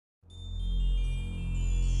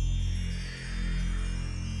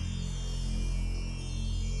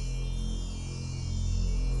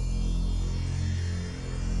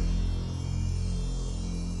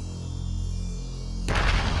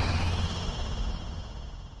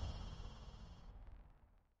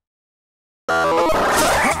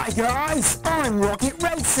guys, I'm Rocket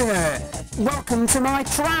Racer. Welcome to my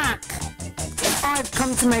track. I've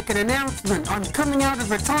come to make an announcement. I'm coming out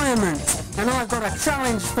of retirement and I've got a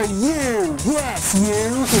challenge for you. Yes,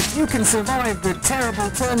 you. If you can survive the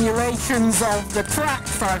terrible terminations of the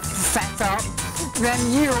tracks I've set up, then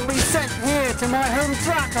you'll be sent here to my home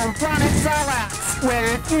track on planet Zalax, where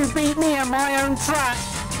if you beat me at my own track,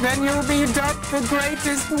 then you'll be dubbed the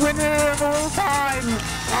greatest winner of all time.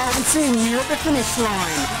 I'll be seeing you at the finish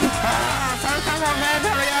line. So come on then,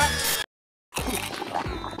 hurry up.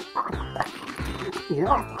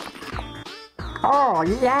 Yeah. Oh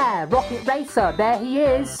yeah, Rocket Racer, there he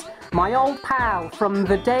is. My old pal from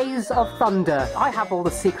the days of thunder. I have all the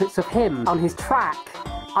secrets of him on his track.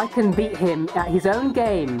 I can beat him at his own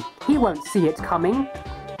game. He won't see it coming.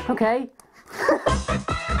 Okay.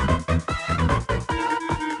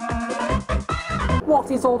 What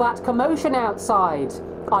is all that commotion outside?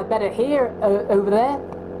 I better hear over there.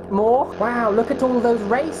 More? Wow, look at all those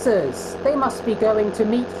racers. They must be going to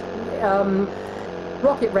meet,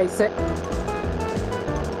 Rocket Racer.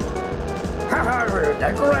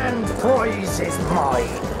 The grand prize is mine.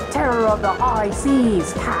 Terror of the high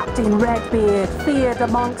seas, Captain Redbeard, feared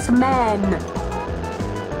amongst men.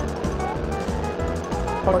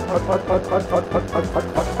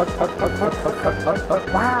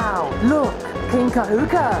 Wow, look, King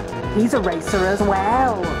Kahooka, he's a racer as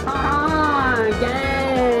well. Ah,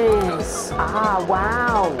 yes. Ah,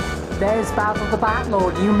 wow. There's Basil the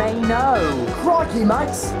Batlord, you may know. Crikey,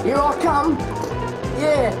 mates, here I come.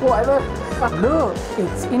 Yeah, whatever. Look,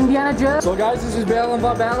 it's Indiana Jones. So guys, this is Baron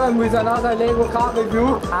von Baron with another Lego card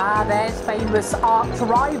review. Ah, there's famous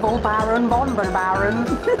arch-rival Baron von Baron.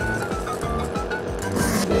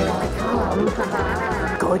 Here I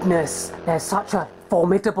come. Goodness, there's such a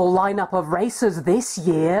formidable lineup of racers this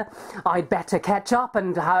year. I'd better catch up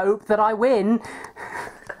and hope that I win.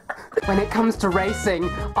 When it comes to racing,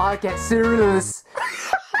 I get serious.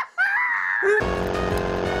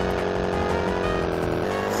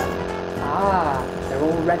 Ah, they're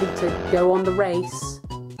all ready to go on the race.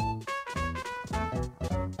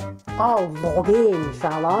 I'll log in,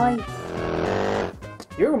 shall I?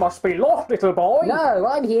 You must be lost, little boy. No,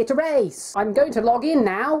 I'm here to race. I'm going to log in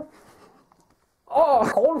now. Oh,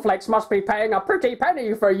 Cornflakes must be paying a pretty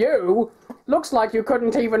penny for you. Looks like you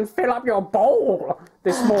couldn't even fill up your bowl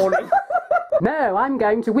this morning. No, I'm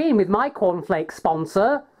going to win with my cornflake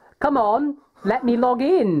sponsor. Come on, let me log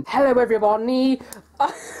in. Hello, everybody.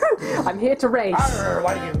 I'm here to race. Arr,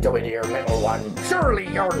 what are you doing here, little one? Surely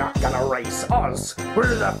you're not gonna race us.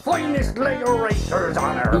 We're the finest Lego racers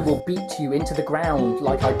on We Earth. will beat you into the ground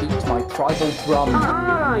like I beat my tribal drum.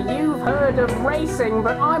 Ah, you've heard of racing,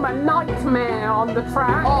 but I'm a nightmare on the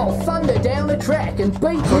track. I'll thunder down the track and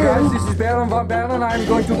beat So you. guys, this is Baron von Baron. I'm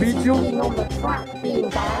going to beat you. Being on the track being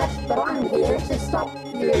bad, but I'm here to stop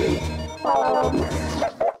you.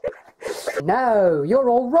 No, you're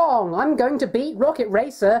all wrong. I'm going to beat Rocket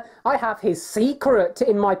Racer. I have his secret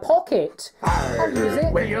in my pocket. Arr, I'll use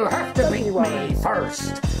it. well, you'll have to beat me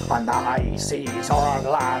first. On the high seas or on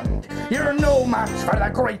land. You're no match for the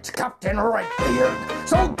great Captain Redbeard.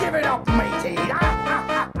 So give it up, matey.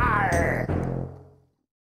 Arr.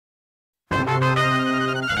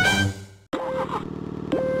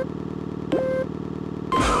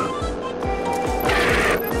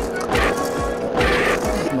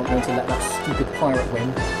 I'm not going to let that stupid pirate win.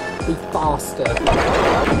 Be faster.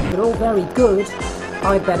 You're all very good.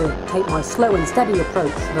 I'd better take my slow and steady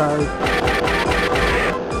approach, though.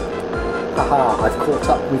 Haha, I've caught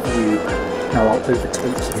up with you. Now I'll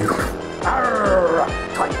overtake you. Arr,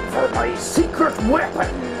 time for my secret weapon.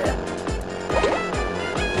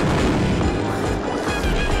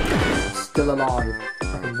 Still alive. I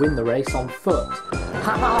can win the race on foot.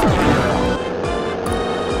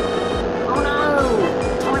 Oh no!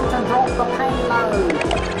 Time to drop the payload!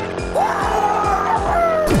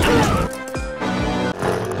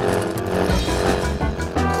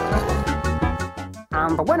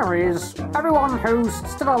 And the winner is everyone who's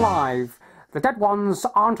still alive. The dead ones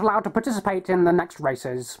aren't allowed to participate in the next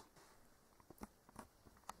races.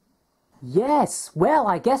 Yes, well,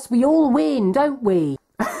 I guess we all win, don't we?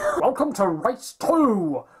 Welcome to race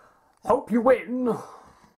 2. Hope you win.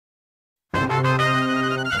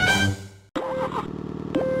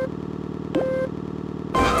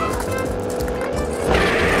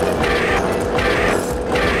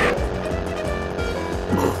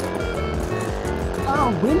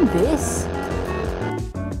 I'll win this.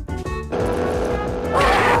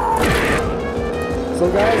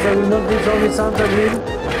 So guys, I will not be Johnny Santa win.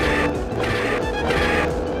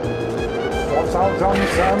 What's out Johnny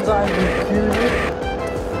Santa? I'm curious.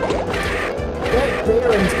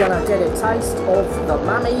 Kieran's gonna get a taste of the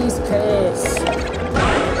mummy's kiss.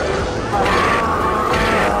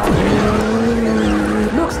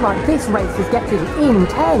 Looks like this race is getting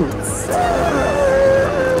intense.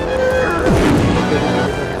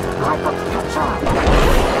 I've got to catch up.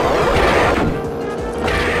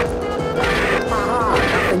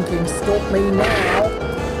 Nothing can stop me now.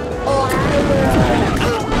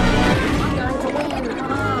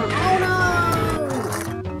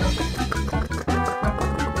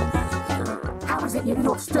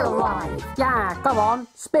 You're still alive. Yeah, come on,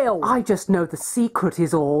 spill. I just know the secret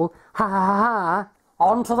is all. Ha ha ha.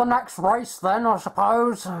 On to the next race then, I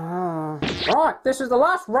suppose. Right, this is the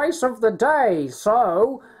last race of the day,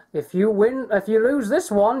 so if you lose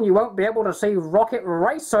this one, you won't be able to see Rocket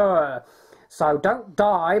Racer. So don't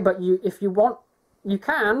die, but if you want, you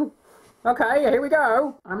can. Okay, here we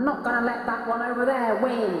go. I'm not gonna let that one over there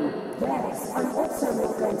win. Yes, I'm also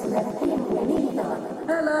not going to let him win either.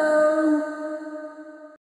 Hello.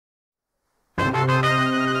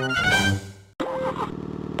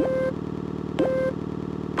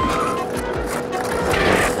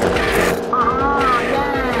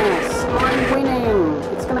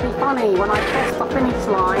 When I cross the finish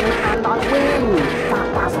line and I win. That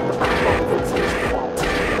wasn't the bad boy thinks he's plot.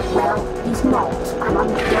 Well, he's not, and I'm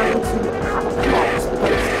going to have a plot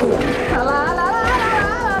against him.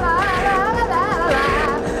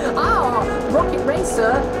 Oh, Rocket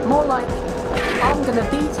Racer, more like I'm gonna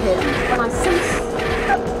beat him when I see.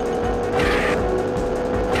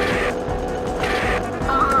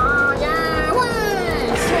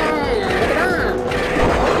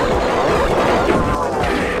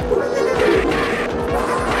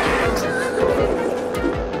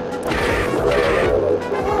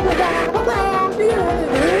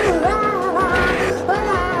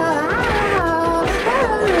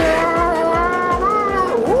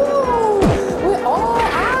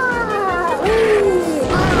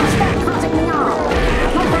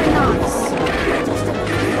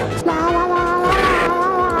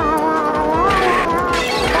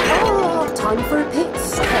 Time for a pit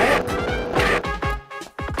stop.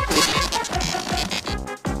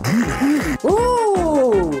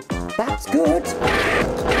 Ooh, that's good.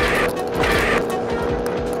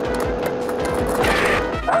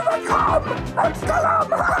 Here they come! Let's kill them!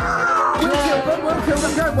 We'll kill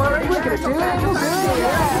them, don't worry. We're gonna do it.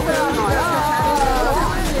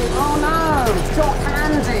 Oh no, Jock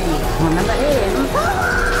Handy. Remember him?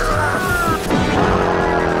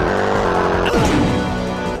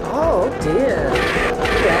 Oh dear.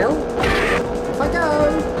 Well, off I go.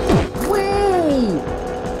 Whee!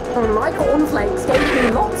 My cornflakes gave me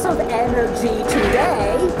lots of energy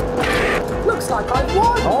today. Looks like I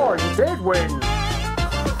won. Oh, you did win.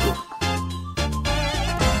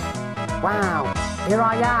 Wow, here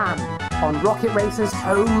I am on Rocket Racer's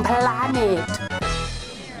home planet.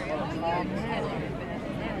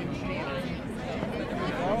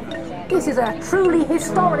 This is a truly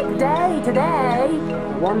historic day today.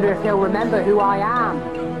 Wonder if he'll remember who I am.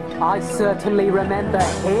 I certainly remember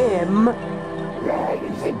him.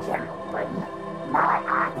 Ladies and gentlemen, now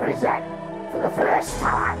I present for the first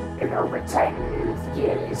time in over 10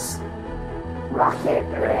 years, Rocket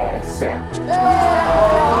Racer.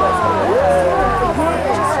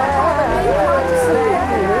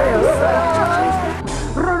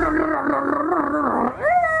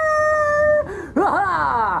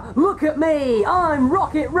 Look at me, I'm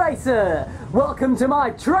Rocket Racer. Welcome to my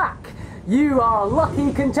track. You are a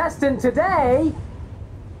lucky contestant today.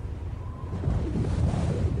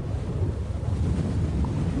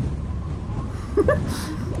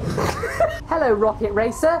 Hello, Rocket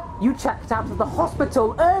Racer. You checked out of the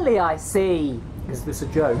hospital early, I see. Is this a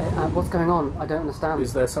joke? What's going on? I don't understand.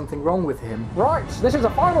 Is there something wrong with him? Right, this is the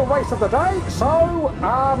final race of the day, so,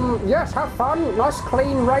 yes, have fun. Nice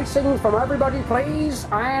clean racing from everybody, please.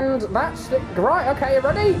 And that's it. Right, okay, you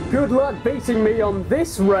ready? Good luck beating me on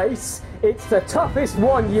this race. It's the toughest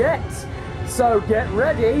one yet. So get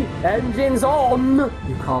ready, engines on!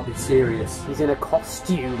 You can't be serious. He's in a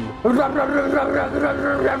costume. He's going to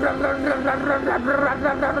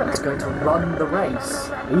run the race.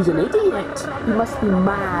 He's an idiot. He must be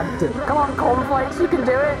mad. Come on, Cornflakes, you can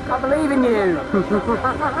do it. I believe in you.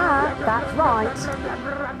 That's right.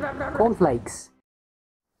 Cornflakes.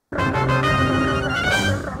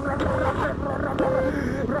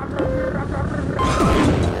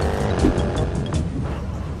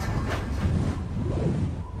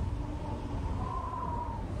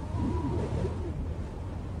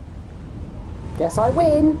 Guess I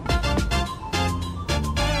win.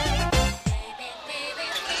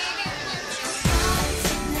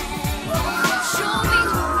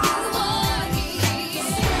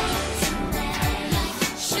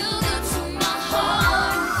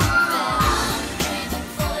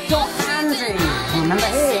 Dot Andy. Remember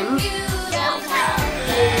him?